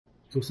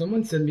So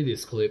someone sent me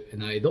this clip,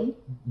 and I don't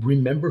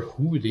remember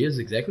who it is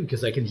exactly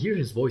because I can hear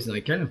his voice and I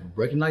kind of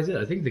recognize it.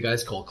 I think the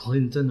guy's called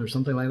Clinton or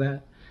something like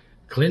that.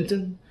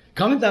 Clinton?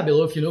 Comment down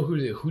below if you know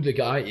who the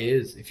guy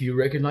is, if you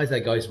recognize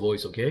that guy's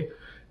voice, okay?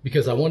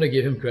 Because I want to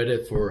give him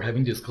credit for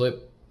having this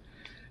clip.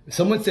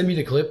 Someone sent me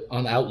the clip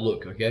on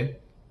Outlook, okay?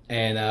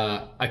 And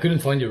I couldn't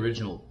find the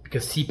original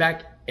because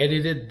CPAC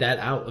edited that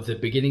out of the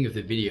beginning of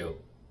the video.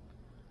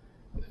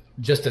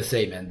 Just to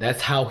say, man,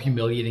 that's how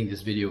humiliating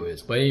this video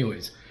is. But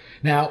anyways,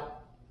 now,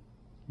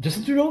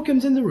 Justin Trudeau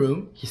comes in the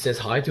room, he says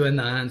hi to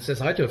Anand, says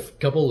hi to a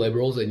couple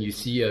liberals, and you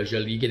see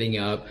Jolie getting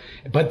up.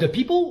 But the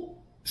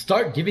people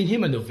start giving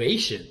him an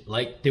ovation,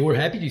 like they were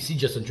happy to see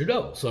Justin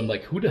Trudeau. So I'm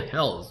like, who the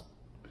hell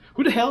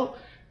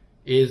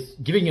is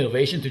giving an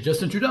ovation to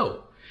Justin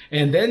Trudeau?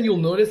 And then you'll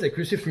notice that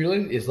Chrystia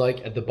Freeland is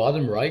like at the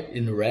bottom right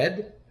in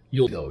red.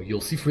 You'll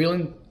see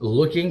Freeland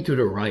looking to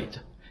the right.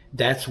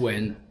 That's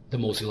when the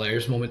most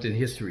hilarious moment in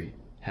history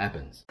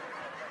happens.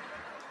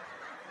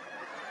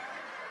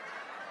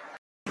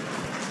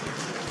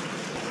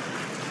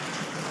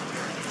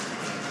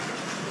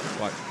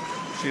 What?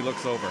 She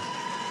looks over.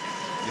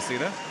 You see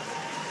that?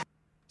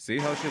 See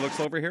how she looks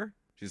over here?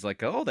 She's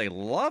like, oh, they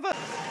love it.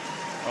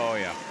 Oh,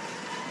 yeah.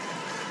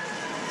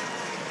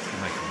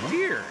 I'm like,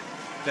 weird.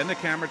 Then the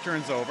camera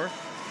turns over.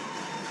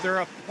 They're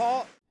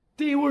appalled.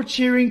 They were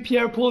cheering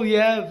Pierre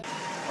Poilievre.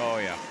 Oh,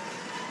 yeah.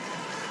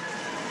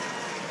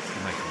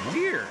 I'm like,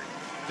 weird.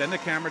 Then the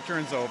camera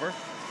turns over.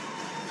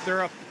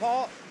 They're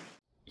appalled.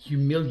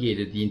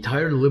 Humiliated the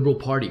entire Liberal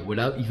Party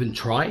without even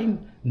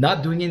trying,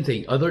 not doing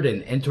anything other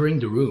than entering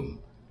the room.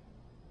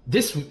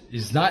 This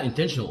is not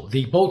intentional.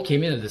 They both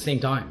came in at the same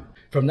time.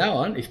 From now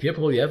on, if Pierre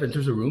Poilievre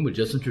enters a room with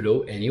Justin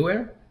Trudeau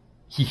anywhere,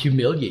 he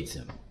humiliates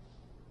him.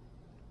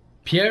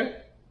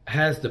 Pierre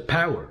has the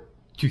power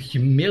to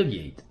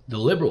humiliate the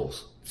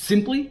Liberals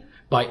simply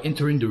by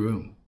entering the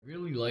room. I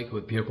really like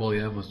what Pierre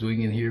Poilievre was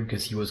doing in here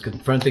because he was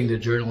confronting the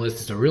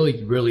journalists. It's a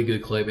really, really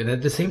good clip. And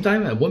at the same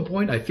time, at one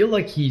point, I feel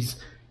like he's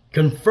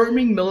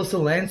confirming Melissa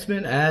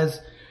Lantsman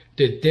as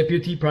the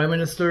Deputy Prime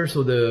Minister,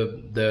 so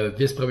the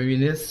Vice Premier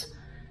Ministre.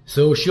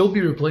 So she'll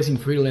be replacing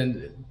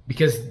Freeland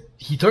because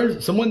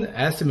someone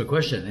asked him a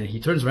question and he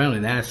turns around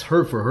and asks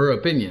her for her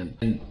opinion.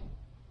 And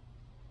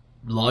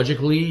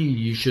logically,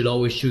 you should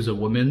always choose a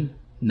woman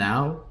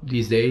now,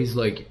 these days.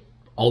 Like,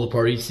 all the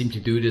parties seem to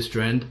do this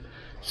trend.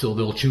 So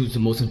they'll choose the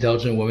most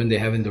intelligent woman they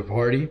have in their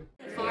party.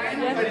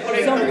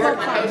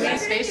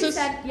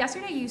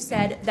 Yesterday you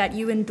said that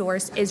you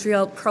endorse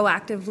Israel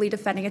proactively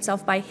defending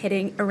itself by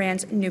hitting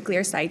Iran's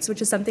nuclear sites,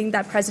 which is something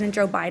that President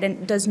Joe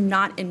Biden does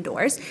not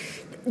endorse.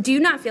 Do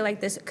you not feel like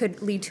this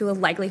could lead to a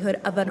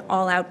likelihood of an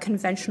all-out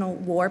conventional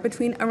war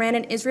between Iran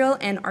and Israel?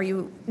 And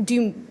do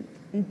you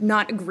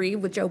not agree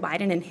with Joe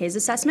Biden in his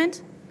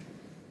assessment?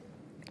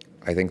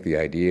 I think the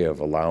idea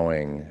of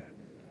allowing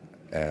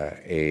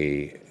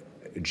a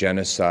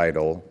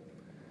genocidal,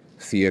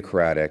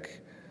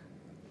 theocratic,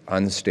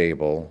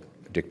 unstable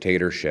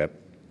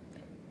dictatorship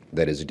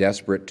that is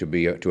desperate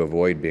to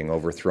avoid being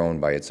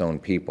overthrown by its own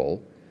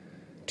people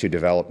to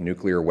develop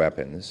nuclear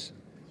weapons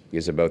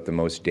is about the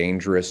most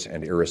dangerous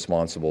and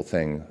irresponsible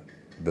thing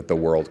that the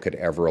world could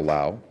ever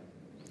allow.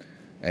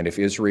 And if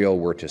Israel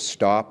were to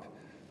stop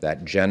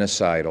that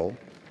genocidal,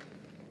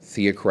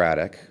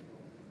 theocratic,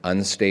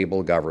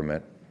 unstable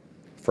government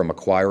from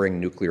acquiring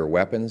nuclear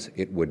weapons,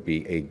 it would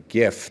be a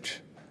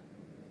gift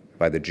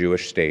by the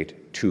Jewish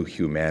state to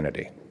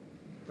humanity.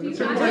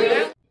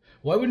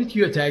 Why wouldn't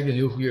you attack the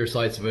nuclear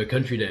sites of a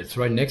country that's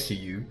right next to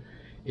you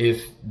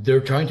if they're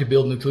trying to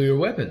build nuclear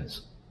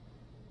weapons?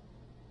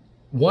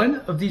 One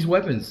of these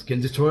weapons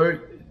can destroy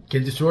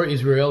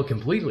Israel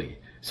completely.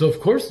 So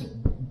of course,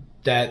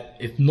 that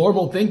if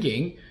normal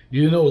thinking,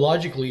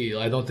 logically,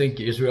 I don't think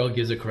Israel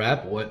gives a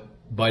crap what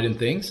Biden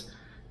thinks,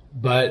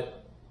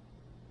 but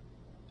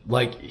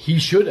like, he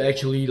should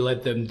actually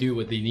let them do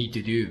what they need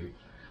to do.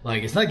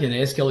 Like, it's not going to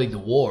escalate the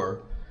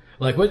war.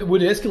 Like, what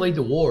would escalate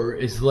the war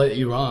is let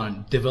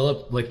Iran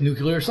develop, like,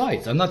 nuclear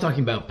sites. I'm not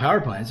talking about power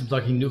plants. I'm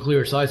talking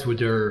nuclear sites where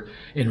they're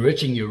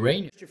enriching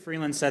uranium. Mr.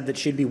 Freeland said that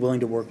she'd be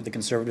willing to work with the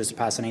Conservatives to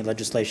pass any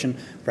legislation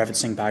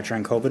referencing back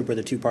during COVID where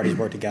the two parties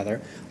work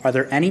together. Are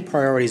there any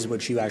priorities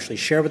which you actually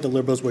share with the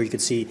Liberals where you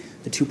could see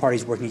the two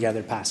parties working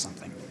together to pass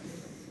something?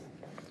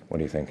 What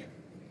do you think?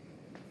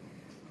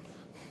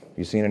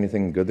 You seen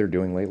anything good they're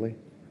doing lately?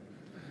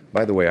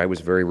 By the way, I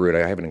was very rude.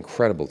 I have an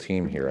incredible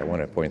team here. I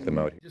want to point them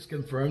out. Just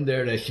confirmed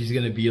there that she's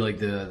going to be like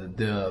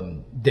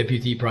the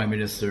Deputy Prime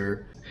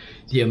Minister.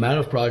 The amount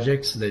of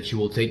projects that she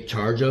will take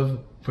charge of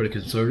for the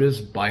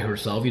Conservatives by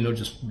herself,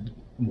 just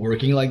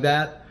working like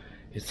that,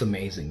 it's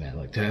amazing, man.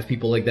 Like, to have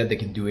people like that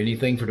can do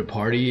anything for the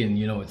party, and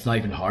it's not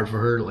even hard for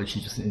her. Like,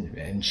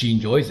 she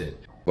enjoys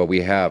it. Well,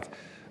 we have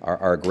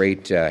our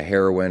great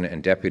heroine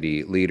and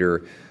deputy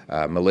leader,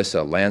 Melissa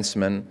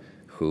Lantsman,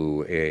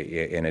 who,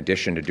 in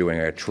addition to doing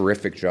a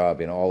terrific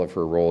job in all of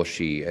her roles,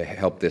 she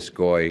helped this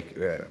guy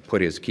put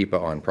his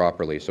kippah on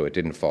properly so it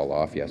didn't fall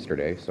off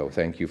yesterday. So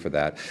thank you for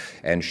that.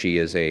 And she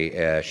is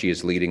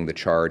leading the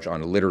charge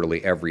on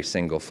literally every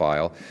single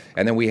file.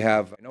 And then we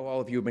have, I know all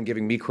of you have been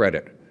giving me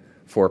credit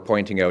for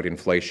pointing out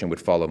inflation would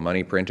follow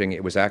money printing.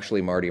 It was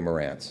actually Marty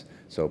Morantz.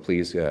 So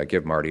please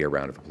give Marty a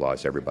round of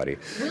applause, everybody.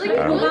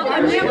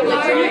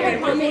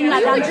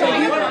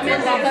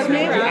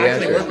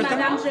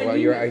 Well,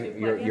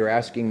 you're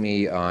asking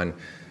me on,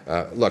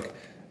 look,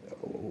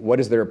 what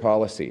is their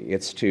policy?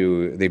 It's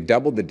they've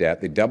doubled the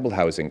debt, they've doubled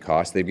housing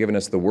costs, they've given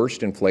us the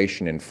worst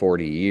inflation in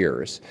 40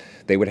 years.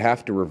 They would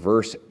have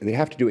to they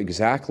have to do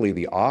exactly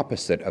the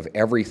opposite of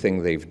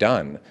everything they've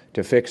done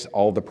to fix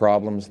all the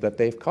problems that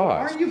they've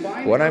caused.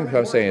 What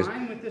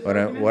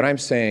I'm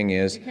saying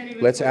is,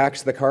 let's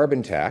axe the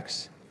carbon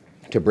tax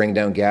to bring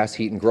down gas,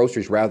 heat, and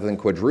groceries rather than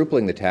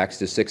quadrupling the tax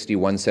to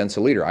 61 cents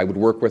a litre. I would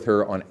work with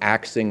her on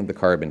axing the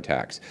carbon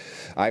tax.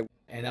 And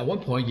at one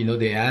point,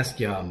 they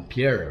asked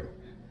Pierre,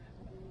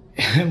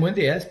 and when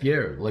they asked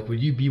Pierre, like,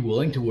 would you be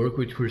willing to work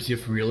with Chrystia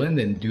Freeland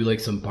and do like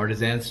some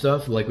partisan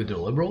stuff like with the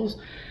Liberals?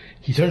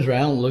 He turns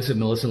around and looks at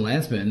Melissa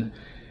Lantsman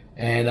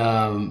and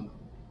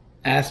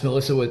asks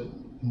Melissa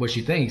what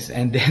she thinks.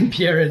 And then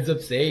Pierre ends up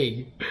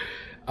saying,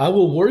 I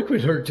will work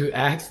with her to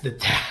axe the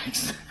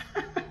tax.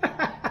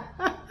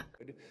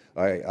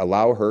 I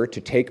allow her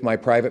to take my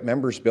private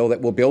member's bill that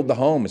will build the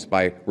homes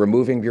by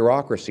removing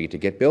bureaucracy to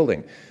get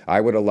building. I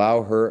would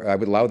allow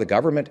the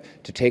government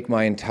to take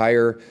my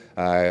entire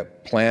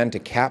plan to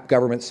cap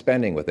government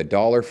spending with a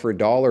dollar for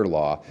dollar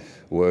law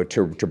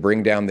to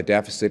bring down the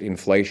deficit,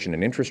 inflation,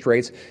 and interest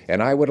rates.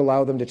 And I would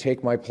allow them to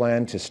take my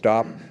plan to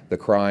stop the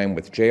crime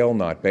with jail,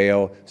 not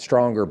bail,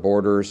 stronger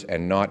borders,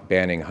 and not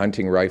banning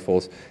hunting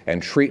rifles,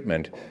 and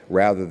treatment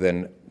rather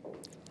than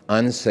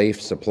unsafe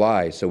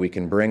supply, so we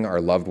can bring our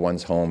loved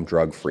ones home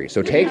drug-free.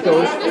 So take that.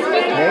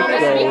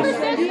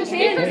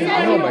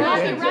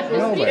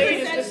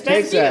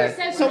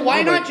 So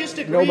why not just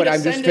agree? No, but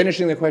I'm just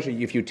finishing the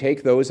question. If you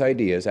take those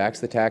ideas,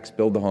 axe the tax,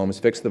 build the homes,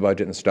 fix the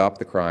budget, and stop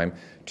the crime,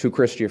 to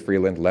Chrystia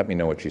Freeland, let me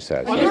know what she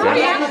says. You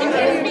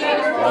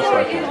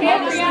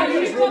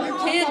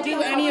can't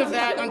do any of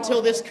that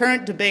until this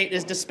current debate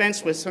is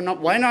dispensed with. So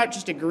why not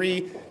just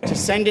agree to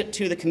send it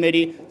to the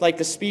committee, like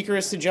the Speaker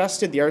has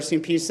suggested? The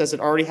RCMP says it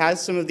already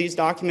has some of these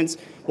documents.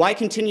 Why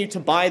continue to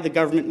buy the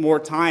government more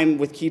time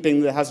with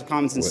keeping the House of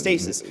Commons in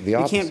stasis?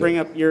 You can't bring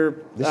up your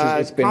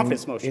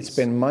confidence motions. It's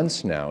been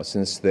months now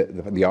since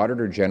the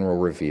Auditor General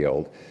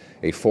revealed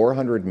a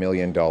 $400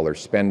 million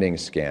spending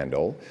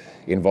scandal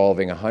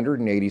involving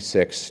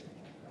 186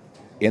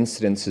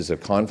 incidences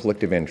of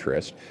conflict of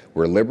interest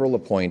where Liberal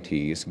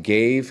appointees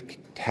gave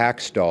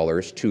tax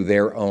dollars to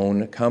their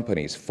own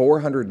companies.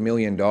 $400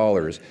 million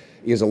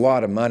is a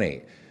lot of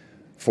money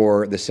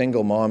for the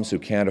single moms who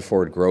can't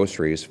afford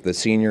groceries, for the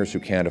seniors who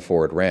can't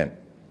afford rent.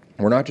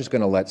 We're not just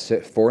going to let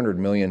 $400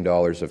 million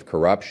of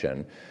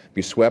corruption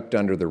be swept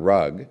under the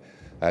rug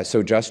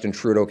so Justin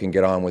Trudeau can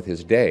get on with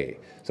his day.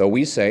 So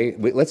we say,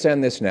 let's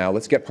end this now.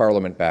 Let's get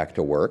Parliament back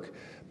to work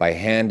by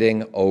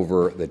handing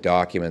over the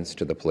documents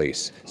to the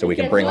police so we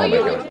can bring home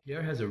a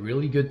Pierre has a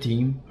really good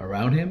team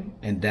around him,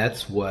 and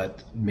that's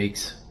what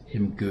makes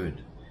him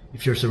good.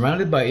 If you're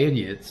surrounded by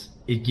idiots,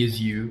 it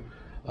gives you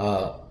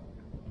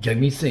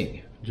Jagmeet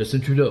Singh,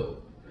 Justin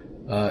Trudeau,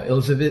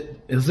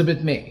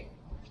 Elizabeth May.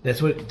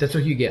 That's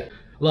what you get.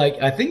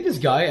 Like, I think this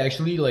guy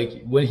actually,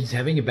 like, when he's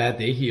having a bad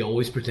day, he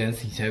always pretends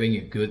he's having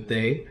a good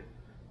day.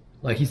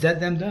 Like, he's that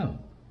damn dumb.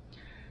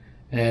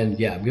 And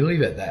yeah, I'm gonna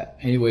leave it at that.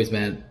 Anyways,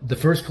 man, the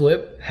first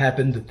clip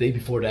happened the day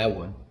before that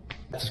one.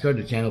 Subscribe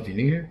to the channel if you're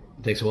new here.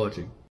 Thanks for watching.